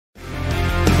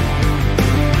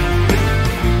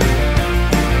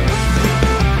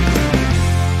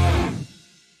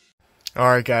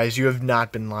Alright guys, you have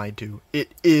not been lied to.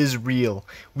 It is real.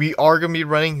 We are going to be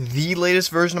running the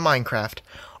latest version of Minecraft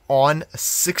on a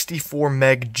 64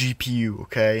 meg GPU,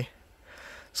 okay?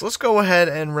 So let's go ahead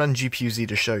and run GPU-Z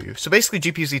to show you. So basically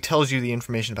GPU-Z tells you the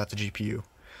information about the GPU.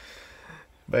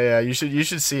 But yeah, you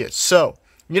should see it. So,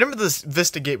 you remember this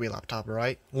Vista Gateway laptop,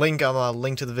 right? Link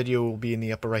to the video will be in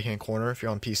the upper right hand corner if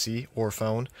you're on PC or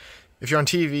phone. If you're on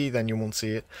TV, then you won't see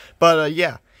it. But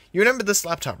yeah, you remember this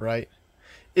laptop, right?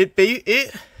 It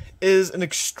is an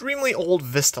extremely old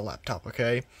Vista laptop,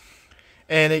 okay?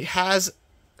 And it has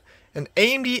an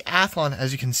AMD Athlon,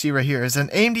 as you can see right here, is an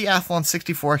AMD Athlon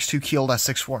 64X2 Keeled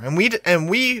S64. And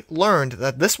we learned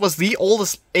that this was the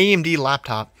oldest AMD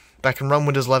laptop that can run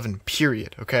Windows 11,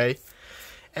 period, okay?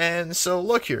 And so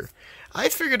look here. I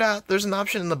figured out there's an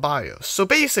option in the BIOS. So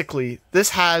basically, this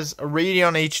has a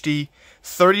Radeon HD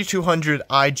 3200i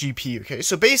GPU, okay?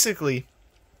 So basically,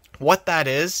 what that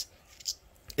is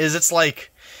it's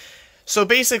like, so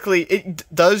basically it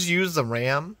does use the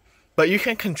RAM, but you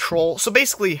can control, so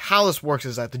basically how this works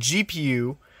is that the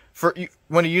GPU,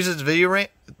 when it uses video RAM,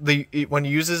 when it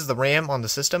uses the RAM on the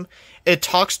system, it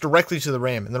talks directly to the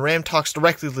RAM, and the RAM talks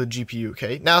directly to the GPU,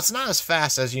 okay? Now it's not as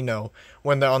fast as,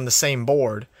 when they're on the same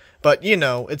board, but,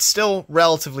 it's still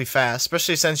relatively fast,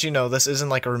 especially since, this isn't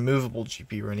like a removable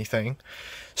GPU or anything.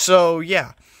 So,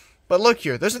 yeah. But look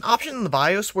here, there's an option in the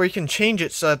BIOS where you can change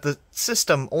it so that the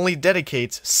system only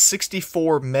dedicates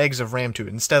 64 megs of RAM to it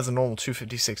instead of the normal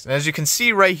 256. And as you can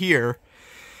see right here,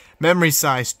 memory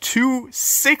size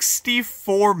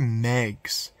 264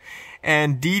 megs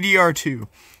and DDR2.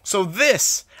 So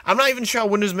this, I'm not even sure how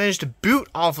Windows managed to boot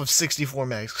off of 64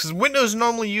 megs because Windows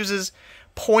normally uses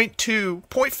 0.2,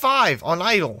 0.5 on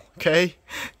idle, okay?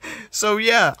 So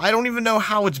yeah, I don't even know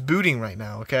how it's booting right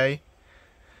now, okay?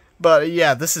 But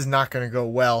yeah, this is not going to go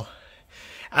well.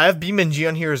 I have BeamNG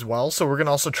on here as well, so we're going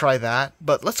to also try that.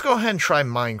 But let's go ahead and try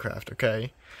Minecraft,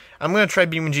 okay? I'm going to try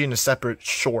BeamNG in a separate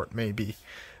short, maybe.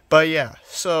 But yeah,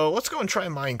 so let's go and try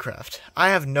Minecraft. I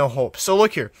have no hope. So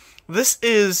look here. This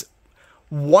is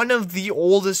one of the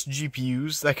oldest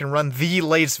GPUs that can run the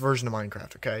latest version of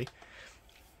Minecraft, okay?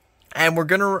 And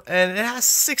and it has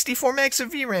 64 megs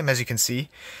of VRAM, as you can see.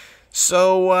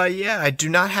 So, yeah, I do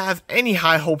not have any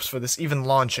high hopes for this even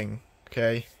launching,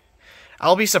 okay?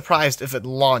 I'll be surprised if it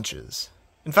launches.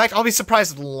 In fact, I'll be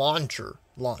surprised if the launcher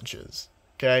launches,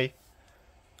 okay?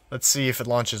 Let's see if it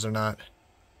launches or not.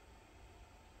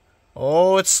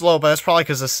 Oh, it's slow, but that's probably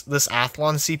because this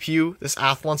Athlon CPU, this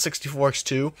Athlon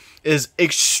 64X2, is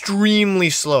extremely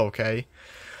slow, okay?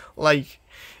 Like,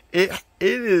 it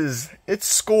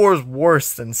scores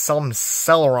worse than some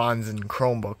Celerons in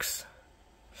Chromebooks.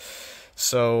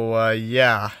 So,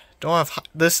 yeah,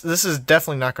 this is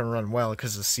definitely not going to run well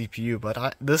because of the CPU, but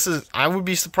I would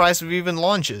be surprised if it even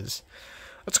launches.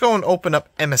 Let's go and open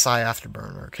up MSI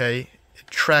Afterburner, okay? It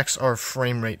tracks our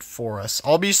frame rate for us.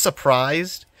 I'll be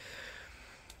surprised.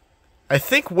 I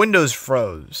think Windows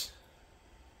froze.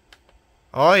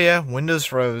 Oh yeah, Windows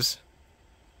froze.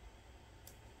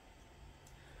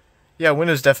 Yeah,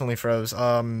 Windows definitely froze.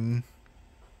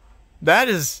 That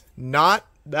is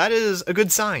a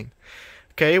good sign.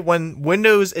 Okay, when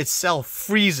Windows itself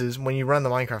freezes when you run the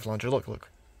Minecraft launcher, look.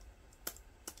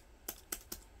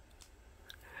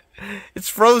 It's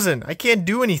frozen. I can't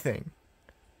do anything.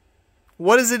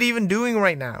 What is it even doing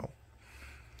right now?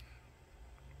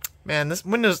 Man, this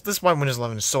is why Windows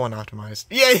 11 is so unoptimized.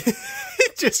 Yeah,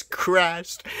 it just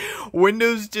crashed.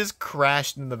 Windows just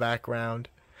crashed in the background.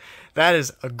 That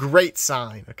is a great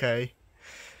sign, okay?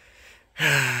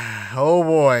 Oh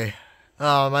boy.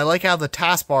 I like how the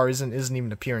taskbar isn't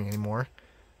even appearing anymore.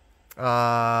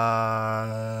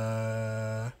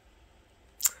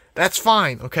 That's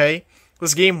fine, okay?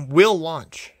 This game will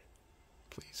launch.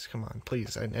 Please, come on,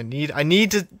 please. I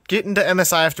need to get into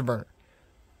MSI Afterburner.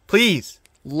 Please,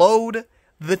 load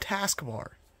the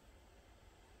taskbar.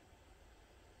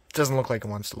 It doesn't look like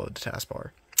it wants to load the taskbar.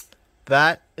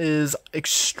 That is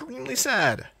extremely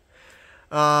sad.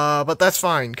 But that's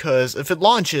fine, because if it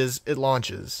launches, it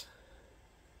launches.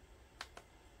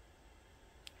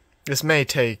 This may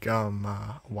take, a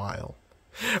while.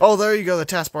 Oh, there you go, the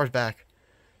taskbar's back.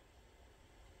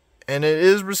 And it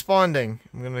is responding.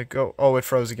 I'm gonna go, oh, it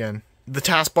froze again. The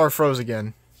taskbar froze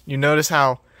again. You notice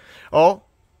how, oh,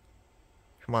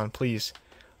 come on, please.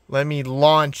 Let me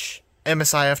launch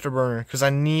MSI Afterburner, because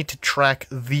I need to track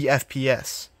the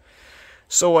FPS.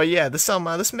 So, yeah,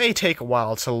 this may take a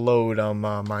while to load,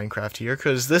 Minecraft here,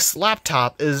 because this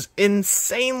laptop is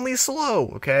insanely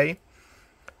slow, okay?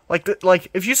 Like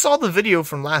if you saw the video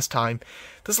from last time,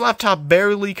 this laptop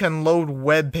barely can load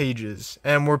web pages,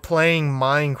 and we're playing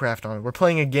Minecraft on it. We're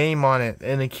playing a game on it,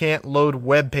 and it can't load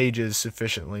web pages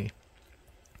sufficiently.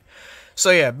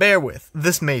 So yeah, bear with.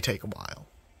 This may take a while.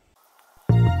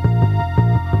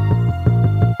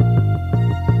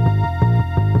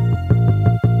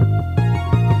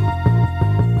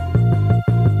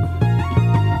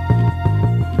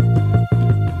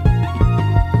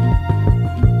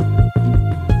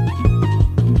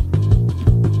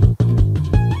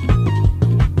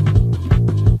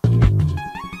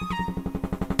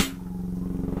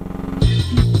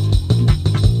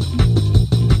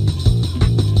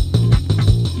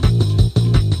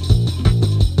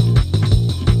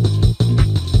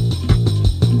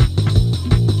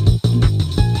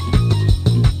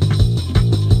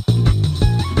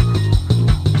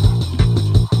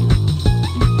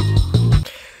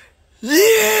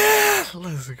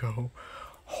 Let's go.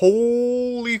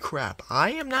 Holy crap.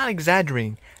 I am not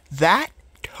exaggerating. That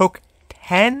took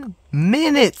 10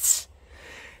 minutes.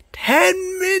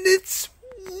 10 minutes?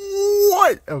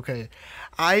 What? Okay.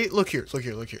 Look here.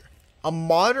 My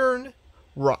modern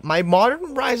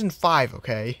Ryzen 5,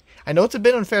 okay? I know it's a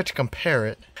bit unfair to compare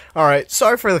it. Alright,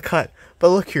 sorry for the cut, but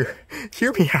look here.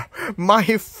 Hear me out. My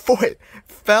foot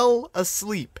fell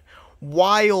asleep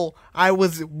while I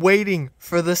was waiting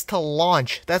for this to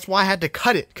launch. That's why I had to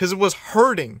cut it, because it was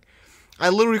hurting. I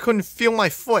literally couldn't feel my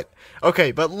foot.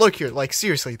 Okay, but look here, like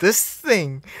seriously, this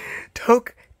thing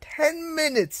took 10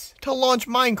 minutes to launch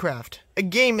Minecraft, a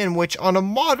game in which on a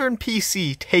modern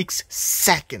PC takes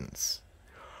seconds.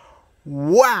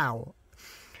 Wow.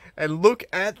 And look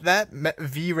at that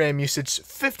VRAM usage,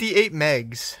 58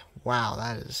 megs. Wow,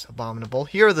 that is abominable.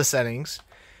 Here are the settings.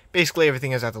 Basically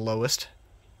everything is at the lowest.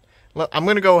 I'm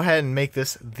going to go ahead and make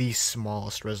this the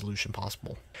smallest resolution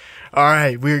possible.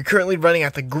 Alright, we're currently running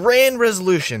at the grand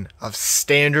resolution of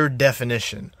standard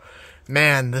definition.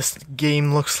 Man, this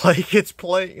game looks like it's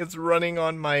running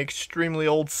on my extremely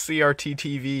old CRT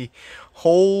TV.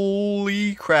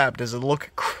 Holy crap, does it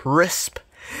look crisp?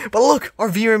 But look, our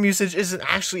VRAM usage isn't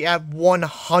actually at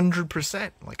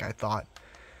 100% like I thought.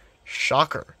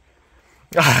 Shocker.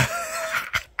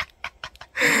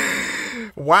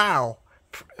 Wow.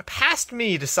 Past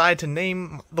me decide to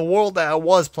name the world that I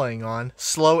was playing on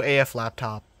Slow AF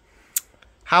Laptop.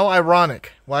 How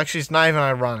ironic. Well, actually, it's not even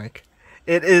ironic.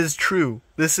 It is true.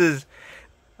 This is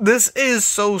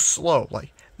so slow.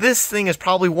 Like, this thing is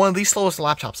probably one of the slowest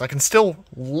laptops. I can still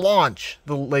launch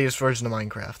the latest version of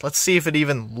Minecraft. Let's see if it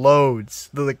even loads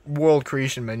the world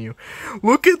creation menu.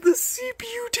 Look at the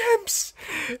CPU temps.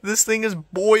 This thing is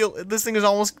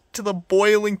almost to the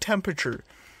boiling temperature.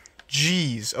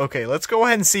 Jeez. Okay, let's go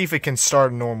ahead and see if it can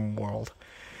start a normal world.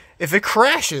 If it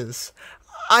crashes,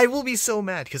 I will be so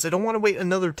mad because I don't want to wait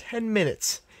another 10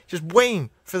 minutes just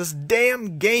waiting for this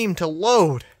damn game to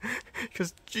load.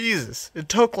 Because, Jesus, it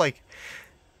took like,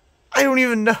 I don't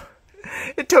even know.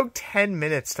 It took 10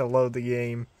 minutes to load the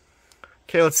game.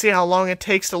 Okay, let's see how long it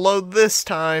takes to load this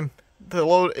time. To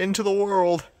load into the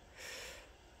world.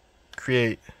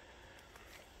 Create.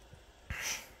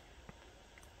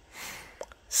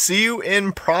 See you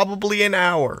in probably an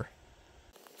hour.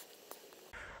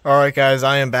 Alright guys,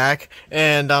 I am back,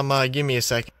 and give me a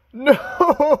sec.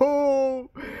 No!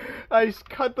 I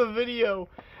cut the video,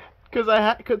 because I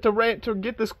had to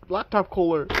get this laptop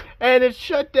cooler, and it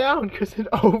shut down because it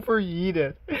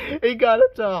overheated. It got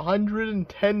up to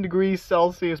 110 degrees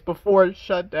Celsius before it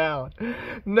shut down.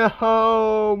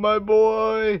 No, my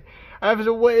boy! I have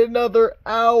to wait another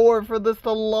hour for this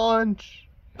to launch.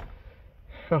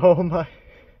 Oh my...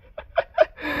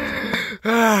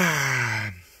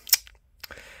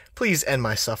 Please end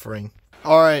my suffering.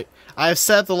 Alright, I have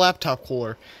set up the laptop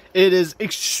cooler. It is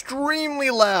extremely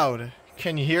loud.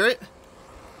 Can you hear it?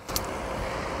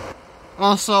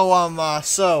 Also, I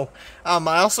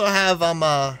also have,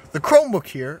 the Chromebook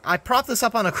here. I propped this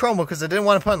up on a Chromebook because I didn't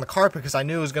want to put it on the carpet because I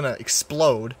knew it was going to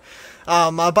explode.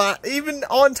 But even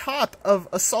on top of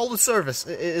a solid surface,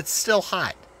 it's still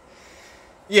hot.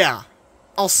 Yeah.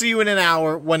 I'll see you in an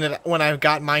hour when I've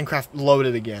got Minecraft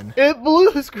loaded again. It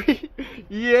blue screen!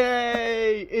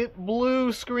 Yay! It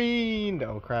blue screened!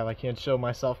 Oh crap, I can't show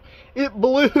myself. It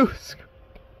blue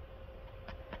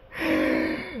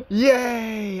screened!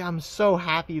 Yay! I'm so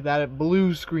happy that it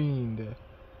blue screened.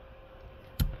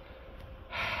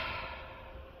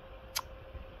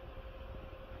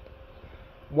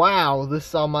 Wow,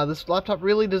 this laptop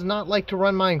really does not like to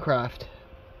run Minecraft.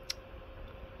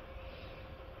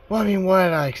 Well, I mean, what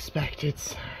did I expect?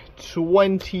 It's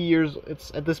 20 years,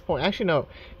 it's at this point, actually no,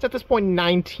 it's at this point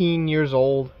 19 years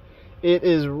old. It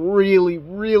is really,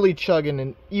 really chugging,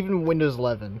 and even Windows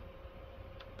 11.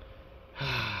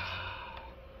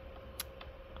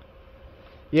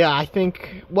 Yeah, I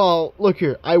think, well, look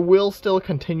here. I will still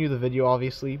continue the video,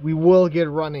 obviously. We will get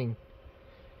running.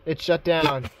 It shut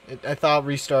down. I thought it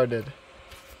restarted.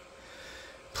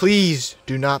 Please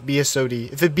do not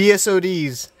BSOD. If it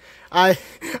BSODs, I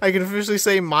can officially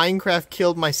say Minecraft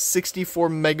killed my 64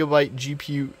 megabyte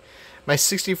GPU, my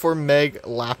 64 meg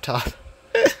laptop.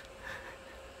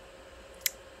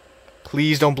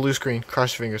 Please don't blue screen.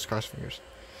 Cross your fingers, cross your fingers.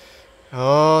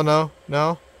 Oh, no,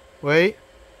 no. Wait.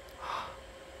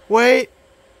 Wait.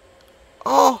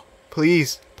 Oh,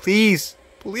 please, please,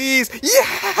 please.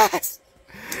 Yes!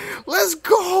 Let's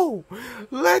go!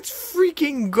 Let's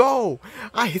freaking go!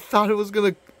 I thought it was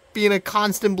gonna be in a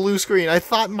constant blue screen. I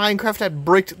thought Minecraft had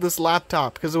bricked this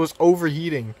laptop because it was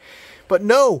overheating. But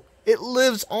no, it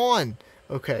lives on.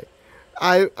 Okay.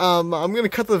 I'm gonna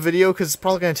cut the video because it's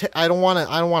probably gonna take. I don't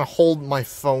wanna hold my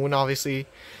phone, obviously,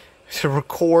 to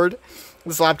record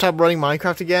this laptop running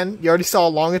Minecraft again. You already saw how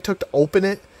long it took to open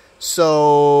it.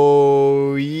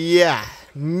 So yeah,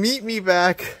 meet me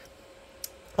back.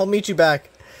 I'll meet you back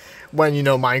when you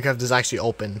know Minecraft is actually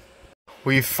open.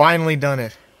 We've finally done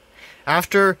it.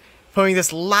 After putting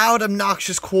this loud,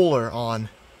 obnoxious cooler on,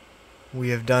 we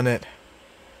have done it.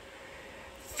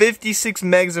 56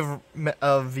 megs of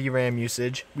VRAM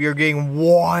usage. We are getting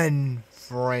 1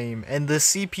 frame, and the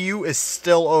CPU is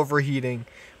still overheating,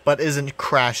 but isn't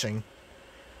crashing.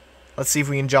 Let's see if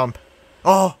we can jump.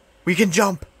 Oh, we can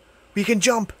jump. We can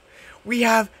jump. We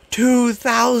have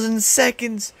 2,000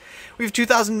 seconds. We have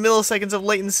 2,000 milliseconds of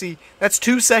latency. That's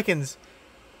 2 seconds.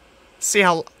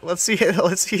 Let's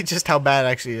see just how bad it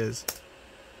actually is.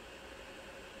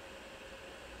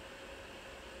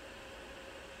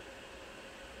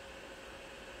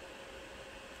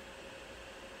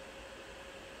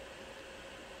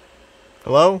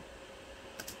 Hello?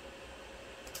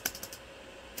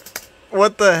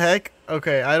 What the heck?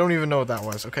 Okay, I don't even know what that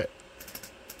was. Okay.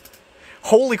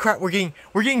 Holy crap, we're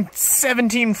getting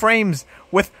 17 frames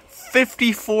with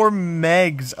 54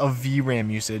 megs of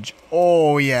VRAM usage.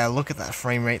 Oh yeah, look at that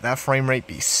frame rate. That frame rate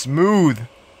be smooth.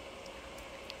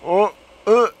 Oh,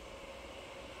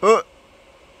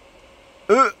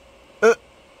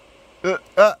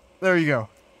 there you go.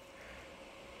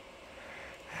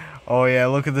 Oh yeah,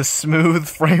 look at the smooth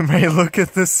frame rate. Look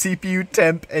at the CPU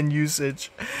temp and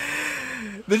usage.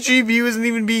 The GPU isn't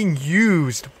even being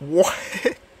used. What?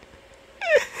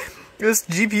 This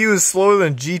GPU is slower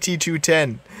than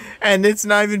GT210, and it's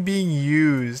not even being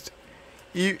used.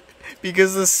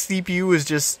 Because the CPU is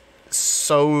just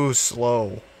so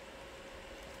slow.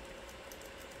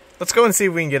 Let's go and see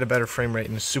if we can get a better frame rate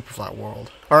in a super flat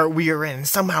world. Alright, we are in.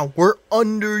 Somehow, we're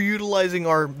underutilizing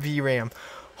our VRAM.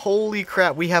 Holy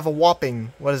crap, we have a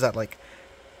whopping, what is that, like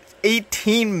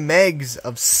 18 megs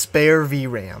of spare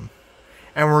VRAM.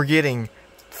 And we're getting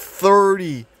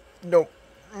 30, no,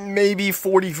 maybe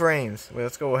 40 frames. Wait,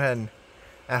 let's go ahead and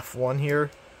F1 here.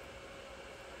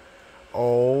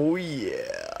 Oh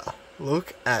yeah,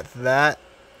 look at that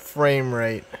frame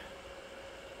rate.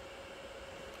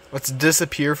 Let's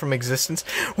disappear from existence.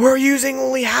 We're using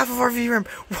only half of our VRAM.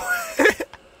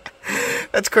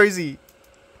 That's crazy.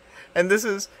 And this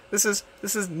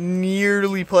is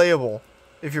nearly playable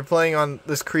if you're playing on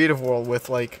this creative world with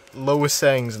like lowest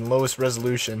settings and lowest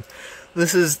resolution.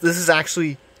 This is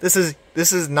actually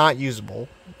not usable,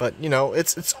 but you know,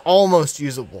 it's almost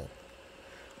usable.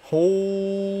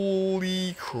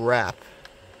 Holy crap.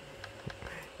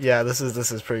 Yeah, this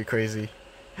is pretty crazy.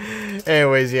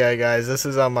 Anyways, yeah guys, this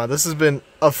has been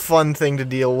a fun thing to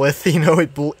deal with. You know,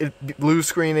 it blue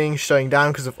screening, shutting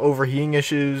down because of overheating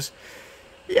issues.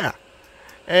 Yeah.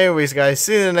 Anyways, guys,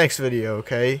 see you in the next video,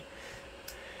 okay?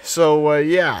 So,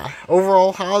 yeah.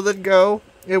 Overall, how did it go?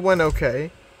 It went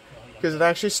okay. Because it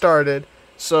actually started.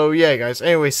 So, yeah, guys.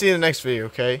 Anyway, see you in the next video,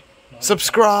 okay?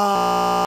 Subscribe!